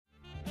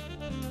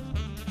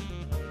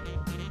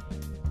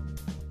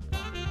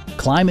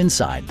Climb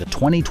inside the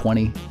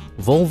 2020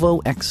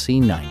 Volvo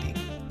XC90.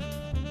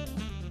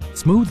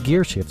 Smooth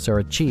gear shifts are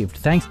achieved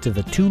thanks to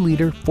the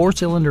 2-liter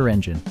 4-cylinder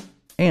engine.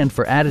 And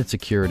for added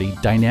security,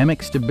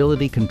 dynamic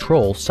stability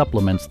control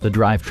supplements the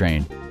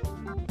drivetrain.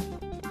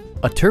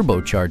 A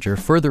turbocharger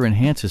further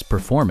enhances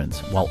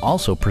performance while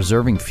also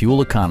preserving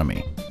fuel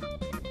economy.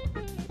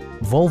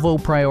 Volvo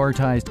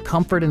prioritized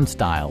comfort and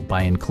style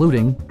by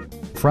including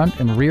front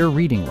and rear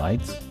reading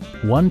lights,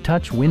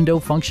 one-touch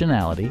window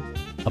functionality,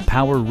 a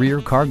power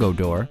rear cargo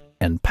door,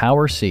 and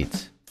power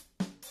seats.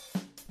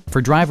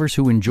 For drivers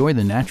who enjoy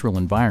the natural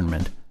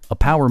environment, a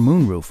power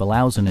moonroof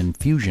allows an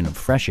infusion of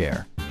fresh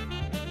air.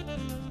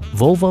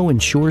 Volvo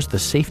ensures the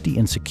safety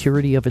and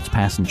security of its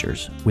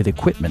passengers with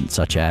equipment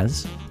such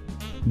as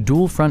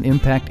dual front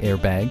impact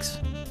airbags,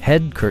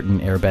 head curtain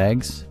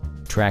airbags,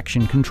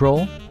 traction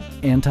control,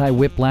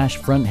 anti-whiplash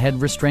front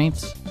head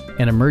restraints,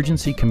 an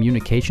emergency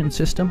communication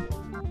system,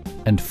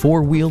 and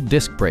 4-wheel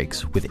disc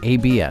brakes with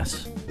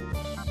ABS.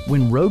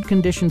 When road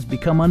conditions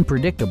become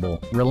unpredictable,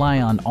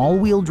 rely on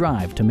all-wheel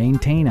drive to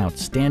maintain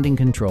outstanding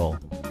control.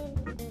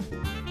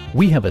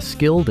 We have a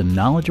skilled and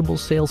knowledgeable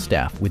sales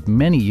staff with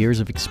many years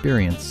of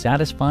experience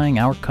satisfying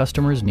our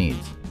customers'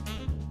 needs.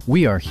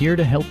 We are here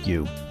to help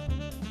you